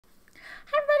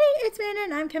it's Amanda,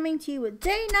 and I'm coming to you with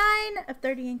day 9 of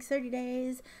 30 Inks 30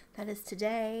 Days. That is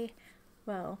today.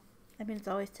 Well, I mean, it's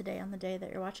always today on the day that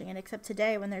you're watching it, except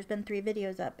today when there's been 3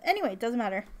 videos up. Anyway, it doesn't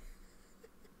matter.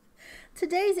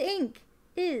 Today's ink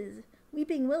is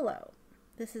Weeping Willow.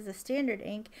 This is a standard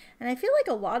ink, and I feel like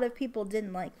a lot of people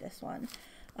didn't like this one.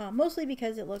 Mostly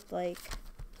because it looked like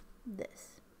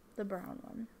this, the brown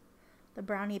one. The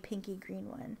brownie pinky green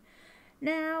one.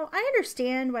 Now, I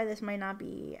understand why this might not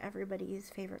be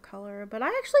everybody's favorite color, but I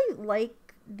actually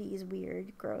like these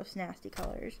weird, gross, nasty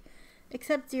colors.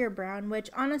 Except Deer Brown,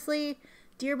 which honestly,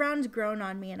 Deer Brown's grown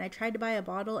on me, and I tried to buy a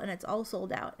bottle and it's all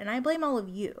sold out. And I blame all of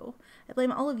you. I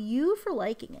blame all of you for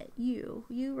liking it. You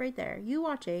right there, you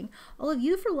watching, all of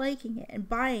you for liking it and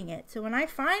buying it. So when I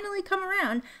finally come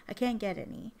around, I can't get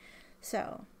any.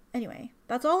 So, anyway,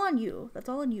 that's all on you. That's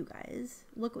all on you guys.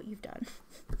 Look what you've done.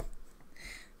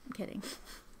 I'm kidding.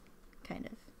 Kind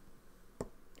of.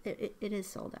 It is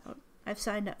sold out. I've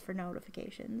signed up for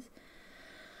notifications.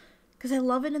 Because I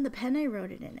love it in the pen I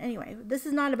wrote it in. Anyway, this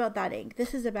is not about that ink.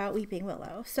 This is about Weeping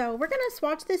Willow. So we're going to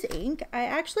swatch this ink. I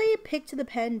actually picked the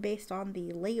pen based on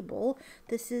the label.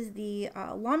 This is the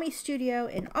Lamy Studio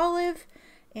in Olive.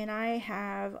 And I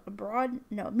have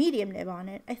a medium nib on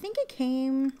it. I think it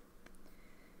came...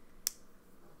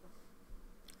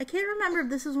 I can't remember if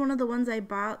this is one of the ones I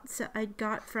got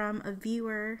from a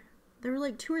viewer. There were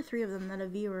like 2 or 3 of them that a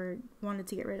viewer wanted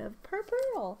to get rid of.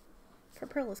 Pearl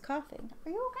is coughing. Are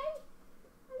you okay?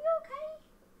 Are you okay?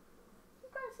 You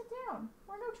gotta sit down.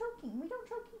 We're no choking. We don't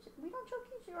choke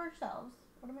ourselves.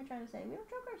 What am I trying to say? We don't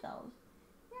choke ourselves.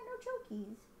 Yeah, no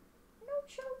chokies. No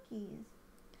chokies.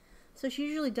 So she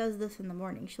usually does this in the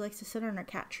morning. She likes to sit on her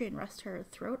cat tree and rest her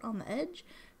throat on the edge,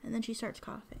 and then she starts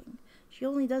coughing. She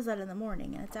only does that in the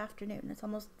morning, and it's afternoon. It's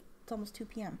almost 2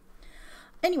 p.m.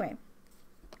 Anyway,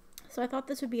 so I thought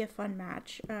this would be a fun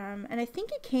match. And I think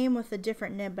it came with a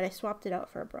different nib, but I swapped it out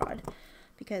for a broad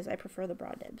because I prefer the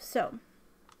broad nib. So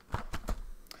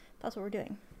that's what we're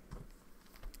doing.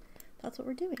 That's what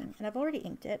we're doing. And I've already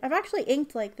inked it. I've actually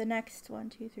inked like the next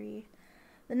 3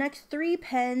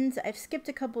 pens. I've skipped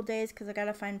a couple days because I got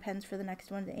to find pens for the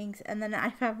next one to inks. And then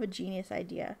I have a genius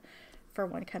idea for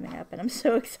one coming up, and I'm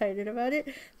so excited about it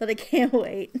that I can't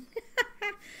wait.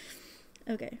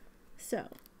 Okay, so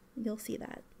you'll see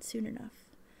that soon enough.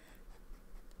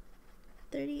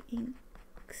 30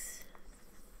 inks,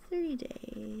 30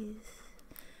 days.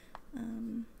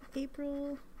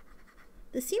 April.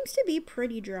 This seems to be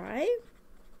pretty dry,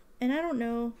 and I don't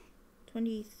know.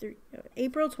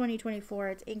 April 2024.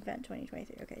 It's Inkvent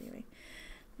 2023. Okay, anyway,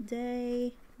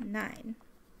 day 9.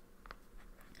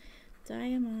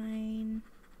 Diamine,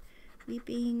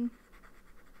 Weeping.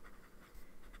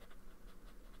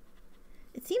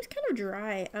 It seems kind of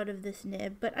dry out of this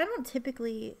nib, but I don't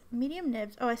typically medium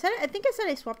nibs. Oh, I think I said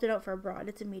I swapped it out for a broad.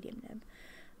 It's a medium nib.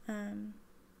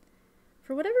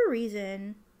 For whatever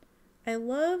reason,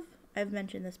 I've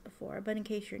mentioned this before, but in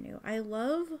case you're new, I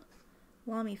love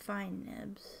Lamy fine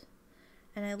nibs,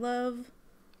 and I love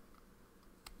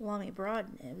Lamy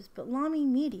broad nibs, but Lamy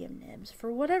medium nibs,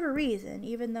 for whatever reason,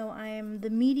 even though I am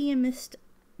the mediumist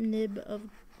nib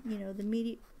of,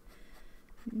 the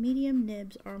medium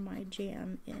nibs are my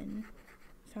jam in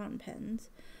fountain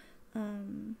pens.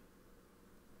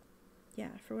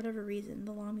 Yeah, for whatever reason,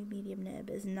 the Lamy medium nib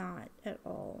is not at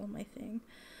all my thing.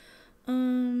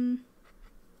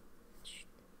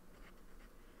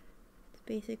 It's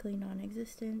basically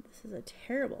non-existent. This is a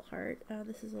terrible heart.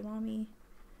 This is a Lamy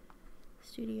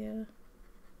Studio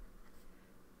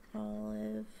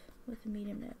Olive with a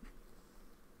medium nib.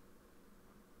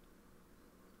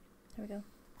 There we go.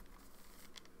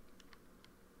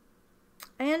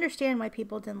 I understand why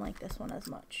people didn't like this one as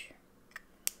much,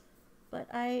 but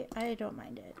I don't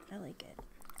mind it. I like it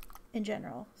in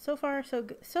general. So far, so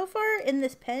good. So far in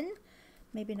this pen,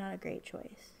 maybe not a great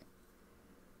choice,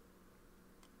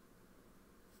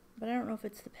 but I don't know if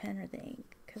it's the pen or the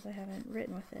ink because I haven't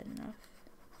written with it enough.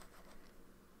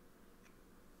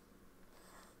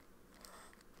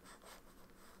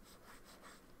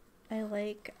 I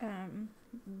like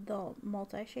the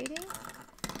multi-shading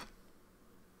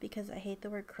because I hate the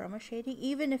word chroma shading,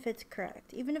 even if it's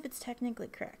correct, even if it's technically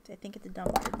correct. I think it's a dumb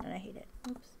word and I hate it.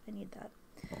 Oops, I need that.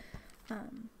 I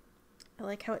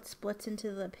like how it splits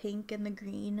into the pink and the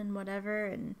green and whatever,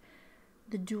 and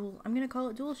the dual, I'm going to call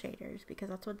it dual shaders because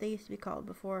that's what they used to be called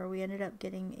before we ended up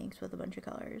getting inks with a bunch of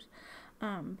colors.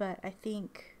 But I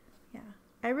think, yeah.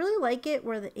 I really like it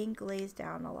where the ink lays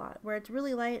down a lot. Where it's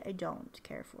really light, I don't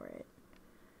care for it.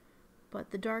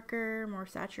 But the darker, more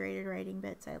saturated writing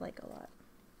bits, I like a lot.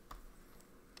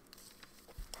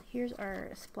 Here's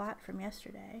our splat from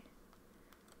yesterday.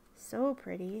 so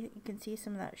pretty. You can see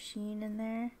some of that sheen in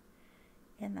there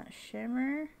and that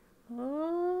shimmer.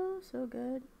 Oh, so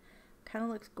good. Kind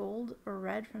of looks gold or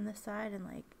red from this side and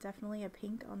like definitely a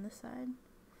pink on this side.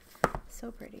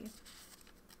 So pretty.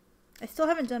 I still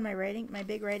haven't done my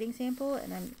big writing sample,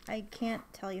 and I can't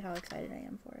tell you how excited I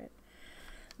am for it.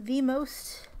 The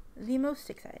most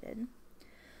excited.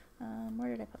 Where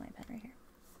did I put my pen? Right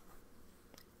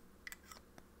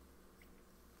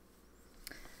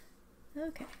here.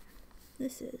 Okay,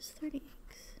 this is 30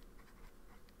 inks.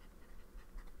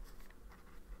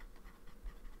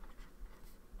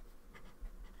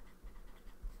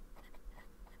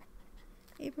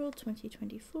 April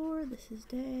 2024, this is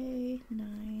day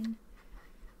 9.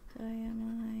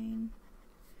 Diamine,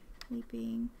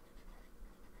 Leaping,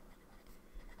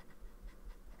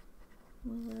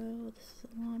 Willow, this is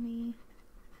Lamy,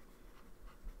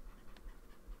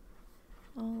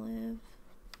 Olive,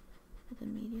 with a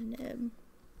medium nib.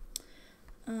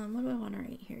 What do I want to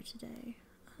write here today?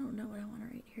 I don't know what I want to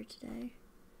write here today.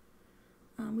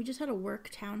 We just had a work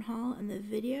town hall and the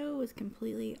video was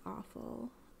completely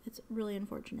awful. It's really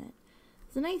unfortunate.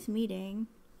 It's a nice meeting.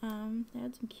 They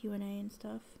had some Q&A and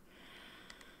stuff.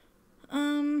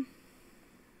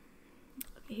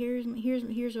 Here's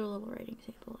a little writing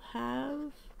sample.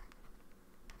 Have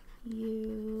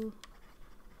you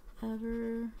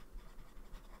ever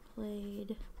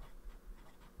played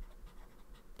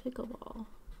pickleball?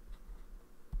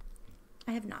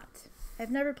 I have not.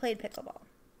 I've never played pickleball.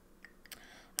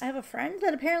 I have a friend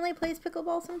that apparently plays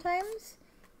pickleball sometimes.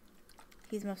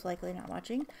 He's most likely not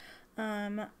watching.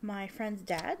 My friend's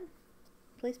dad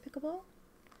plays pickleball.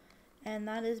 And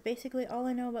that is basically all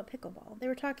I know about pickleball. They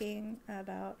were talking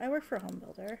about, I work for a home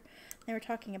builder. They were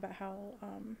talking about how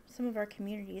some of our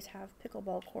communities have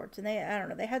pickleball courts. And I don't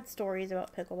know, they had stories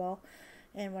about pickleball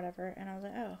and whatever. And I was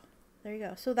like, oh, there you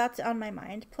go. So that's on my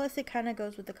mind. Plus it kind of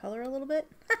goes with the color a little bit.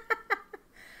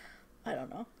 I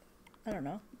don't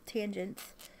know.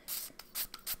 Tangents.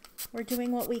 We're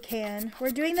doing what we can. We're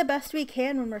doing the best we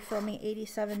can when we're filming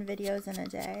 87 videos in a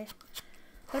day.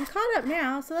 But I'm caught up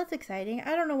now, so that's exciting.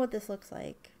 I don't know what this looks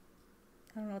like.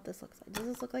 Does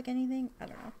this look like anything? I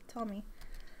don't know. Tell me.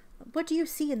 What do you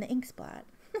see in the ink splat?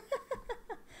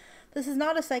 This is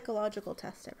not a psychological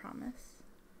test, I promise.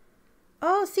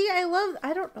 Oh, see,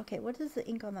 okay, what is the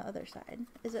ink on the other side?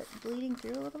 Is it bleeding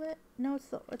through a little bit? No, it's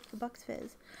the Bucks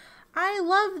Fizz. I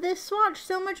love this swatch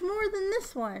so much more than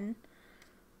this one.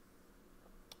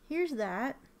 Here's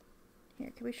that.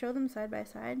 Here, can we show them side by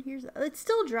side? It's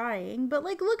still drying, but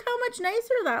like, look how much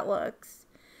nicer that looks.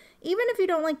 Even if you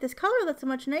don't like this color, that's a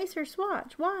much nicer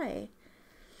swatch. Why?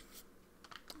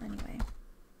 Anyway,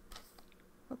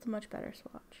 that's a much better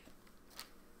swatch.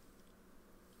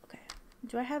 Okay.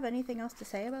 Do I have anything else to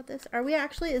say about this?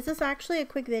 Is this actually a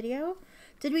quick video?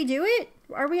 Did we do it?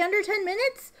 Are we under 10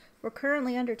 minutes? We're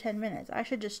currently under 10 minutes. I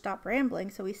should just stop rambling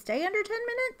so we stay under 10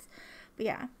 minutes. But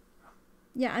yeah.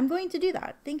 Yeah, I'm going to do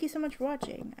that. Thank you so much for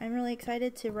watching. I'm really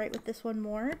excited to write with this one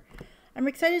more. I'm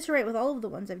excited to write with all of the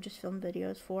ones I've just filmed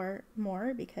videos for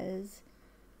more because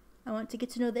I want to get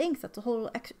to know the inks. That's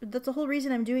a whole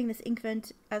reason I'm doing this ink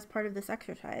vent as part of this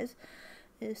exercise,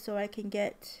 is so I can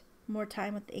get more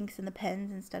time with the inks and the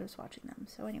pens instead of swatching them.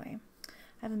 So anyway, I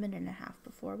have a minute and a half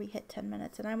before we hit 10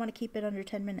 minutes, and I want to keep it under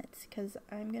 10 minutes because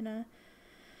I'm gonna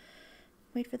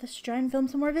wait for this to dry and film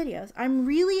some more videos. I'm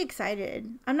really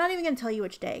excited. I'm not even going to tell you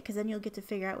which day because then you'll get to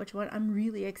figure out which one. I'm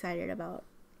really excited about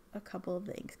a couple of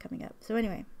the inks coming up. So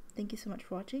anyway, thank you so much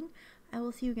for watching. I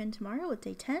will see you again tomorrow with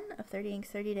day 10 of 30 Inks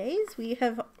 30 Days. We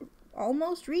have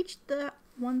almost reached the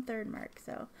 1/3 mark,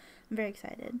 so I'm very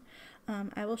excited.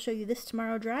 I will show you this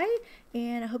tomorrow dry,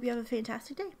 and I hope you have a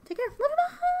fantastic day. Take care.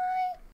 Bye-bye.